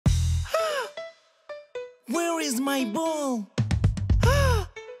Where is my ball?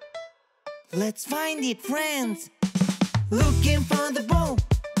 Let's find it, friends. Looking for the ball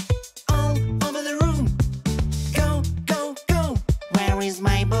all over the room. Go, go, go. Where is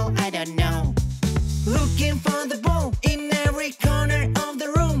my ball? I don't know. Looking for the ball in every corner of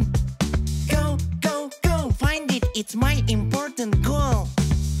the room. Go, go, go. Find it, it's my important goal.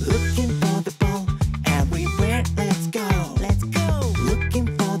 Looking for the ball everywhere. Let's go. Let's go. Looking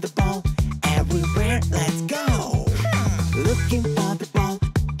for the ball everywhere. Let's go. Looking for the ball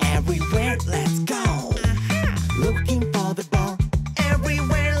everywhere. Let's go. Looking for the ball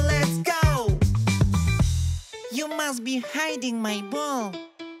everywhere. Let's go. You must be hiding my ball.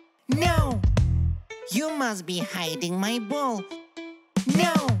 No. You must be hiding my ball.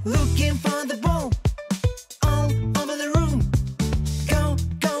 No. Looking for the ball all over the room. Go,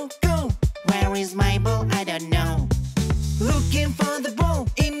 go, go. Where is my ball? I don't know. Looking for the ball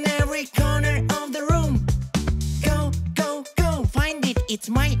in every corner of the room. Go, go, go. Find it, it's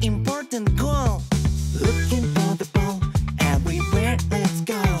my important goal. Looking for the ball everywhere. Let's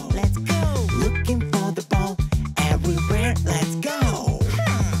go. Let's go. Looking for the ball everywhere. Let's go.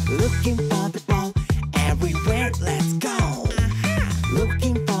 Looking for the ball everywhere. Let's go.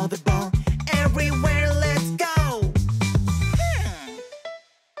 Looking for the ball everywhere. Let's go.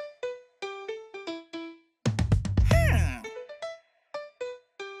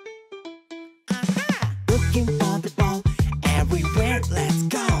 Looking for the ball everywhere. Let's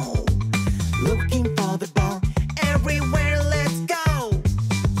go. Looking for the ball everywhere. Let's go.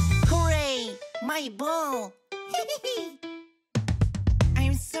 Hooray! My ball.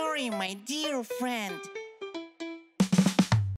 I'm sorry, my dear friend.